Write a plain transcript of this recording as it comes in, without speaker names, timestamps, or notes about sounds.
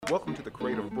Welcome to the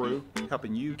Creative Brew,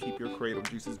 helping you keep your creative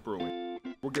juices brewing.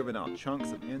 We're giving out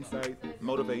chunks of insight,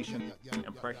 motivation,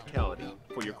 and practicality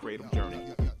for your creative journey.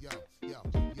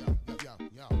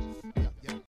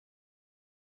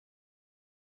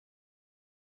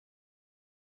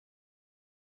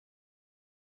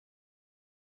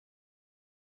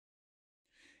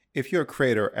 If you're a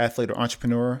creator, athlete, or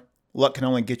entrepreneur, luck can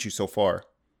only get you so far.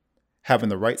 Having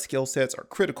the right skill sets are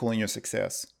critical in your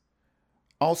success.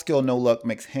 All Skill No Luck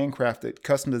makes handcrafted,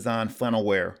 custom designed flannel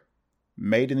wear,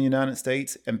 made in the United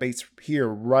States and based here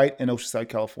right in Oceanside,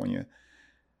 California.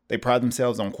 They pride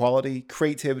themselves on quality,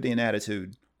 creativity, and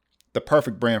attitude, the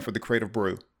perfect brand for the Creative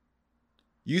Brew.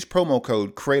 Use promo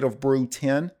code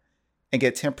CreativeBrew10 and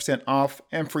get 10% off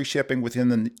and free shipping within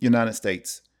the United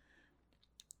States.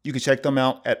 You can check them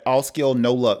out at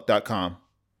allskillnoluck.com.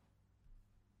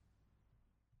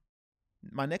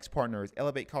 My next partner is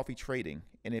Elevate Coffee Trading,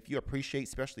 and if you appreciate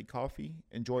specialty coffee,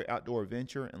 enjoy outdoor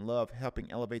adventure, and love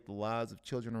helping elevate the lives of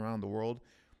children around the world,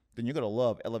 then you're going to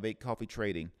love Elevate Coffee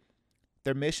Trading.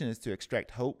 Their mission is to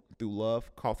extract hope through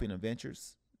love, coffee, and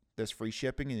adventures. There's free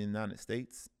shipping in the United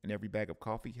States, and every bag of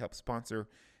coffee helps sponsor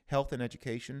health and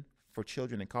education for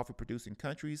children in coffee-producing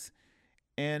countries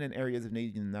and in areas of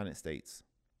need in the United States.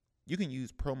 You can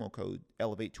use promo code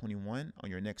Elevate21 on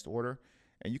your next order,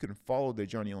 and you can follow their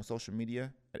journey on social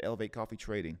media at Elevate Coffee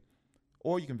Trading.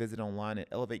 Or you can visit online at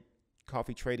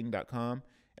elevatecoffeetrading.com,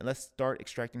 and let's start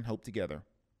extracting hope together.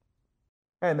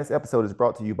 And this episode is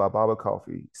brought to you by Baba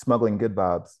Coffee, smuggling good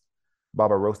vibes.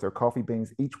 Baba roasts their coffee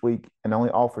beans each week and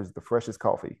only offers the freshest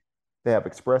coffee. They have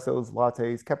espressos,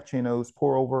 lattes, cappuccinos,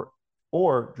 pour over,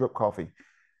 or drip coffee.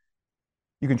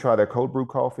 You can try their cold brew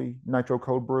coffee, nitro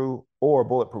cold brew, or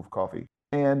bulletproof coffee,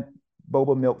 and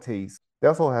boba milk teas. They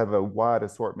also have a wide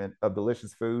assortment of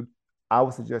delicious food. I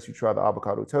would suggest you try the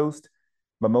avocado toast,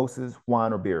 mimosas,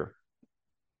 wine, or beer.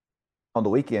 On the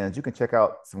weekends, you can check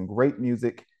out some great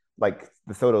music like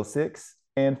the Soto Six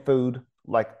and food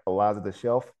like Eliza the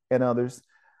Shelf and others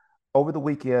over the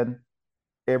weekend,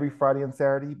 every Friday and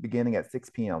Saturday, beginning at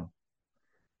 6 p.m.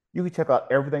 You can check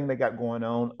out everything they got going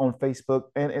on Facebook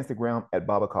and Instagram at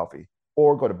Baba Coffee,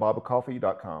 or go to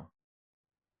babacoffee.com.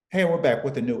 Hey, we're back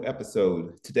with a new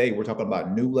episode. Today, we're talking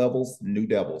about new levels, new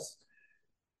devils.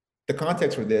 The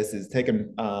context for this is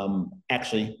taken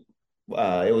it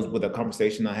was with a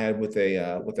conversation I had with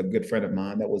a good friend of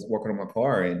mine that was working on my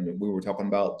car, and we were talking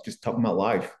about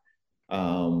life,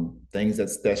 things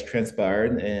that's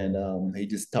transpired, and he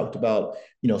just talked about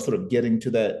sort of getting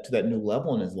to that new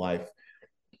level in his life.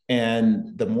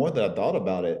 And the more that I thought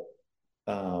about it,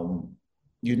 the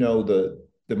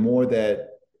more that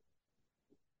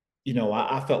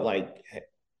I felt like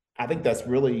I think this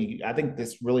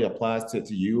really applies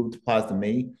to you, it applies to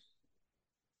me.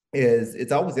 Is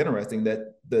it's always interesting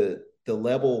that the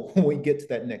level when we get to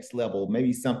that next level,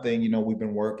 maybe something we've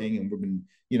been working and we've been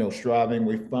striving,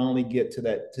 we finally get to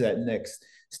that next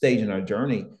stage in our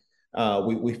journey.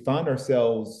 We find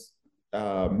ourselves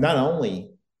not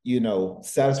only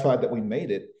satisfied that we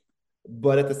made it,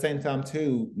 but at the same time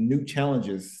too, new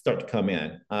challenges start to come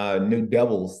in, new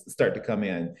devils start to come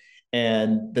in,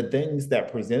 and the things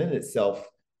that presented itself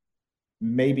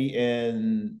maybe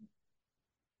in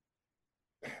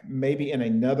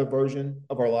another version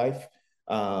of our life,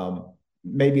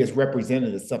 maybe it's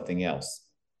represented as something else.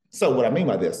 So what I mean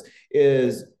by this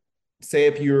is, say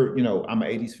if you're, I'm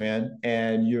an 80s fan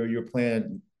and you're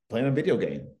playing a video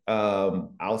game.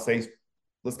 I'll say,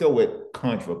 let's go with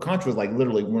Contra. Contra is like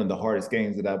literally one of the hardest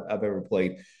games that I've ever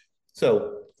played.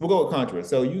 So we'll go with Contra.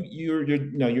 So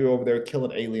you're over there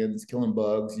killing aliens, killing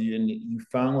bugs. You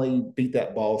finally beat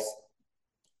that boss.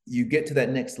 You get to that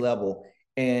next level,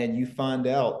 and you find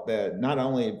out that not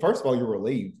only, first of all, you're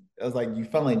relieved. I was like, you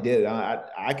finally did it.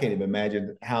 I can't even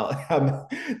imagine how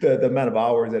the amount of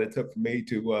hours that it took for me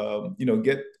to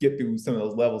get through some of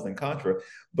those levels in Contra.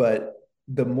 But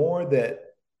the more that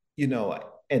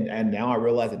and now I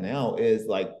realize it now, is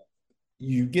like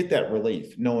you get that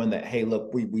relief knowing that, hey,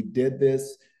 look, we did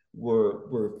this.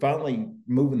 We're finally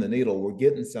moving the needle. We're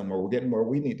getting somewhere. We're getting where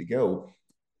we need to go.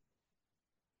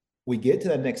 We get to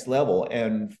that next level,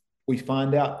 and we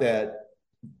find out that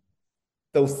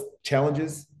those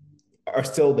challenges are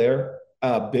still there,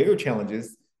 bigger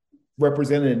challenges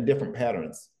represented in different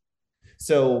patterns.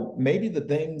 So maybe the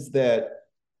things that,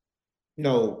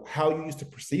 how you used to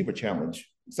perceive a challenge.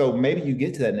 So maybe you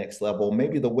get to that next level,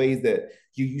 maybe the ways that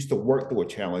you used to work through a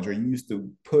challenge or you used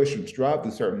to push and strive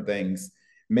through certain things,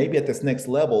 maybe at this next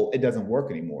level, it doesn't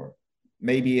work anymore.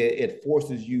 Maybe it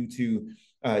forces you to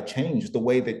change the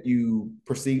way that you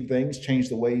perceive things, change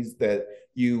the ways that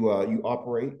you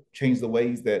operate, change the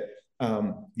ways that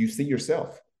you see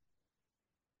yourself.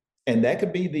 And that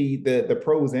could be the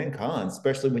pros and cons,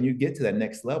 especially when you get to that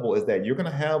next level, is that you're going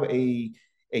to have a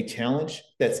challenge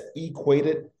that's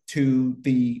equated to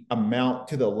the amount,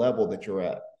 to the level that you're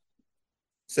at.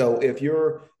 So if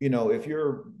you're, if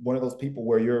you're one of those people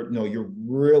where you're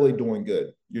really doing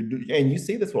good, and you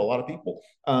see this with a lot of people.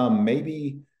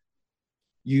 Maybe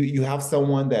you have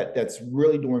someone that's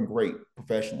really doing great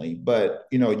professionally, but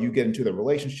you get into the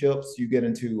relationships, you get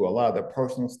into a lot of the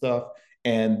personal stuff,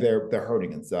 and they're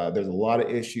hurting inside. There's a lot of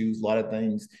issues, a lot of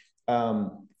things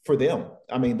for them.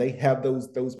 I mean, they have those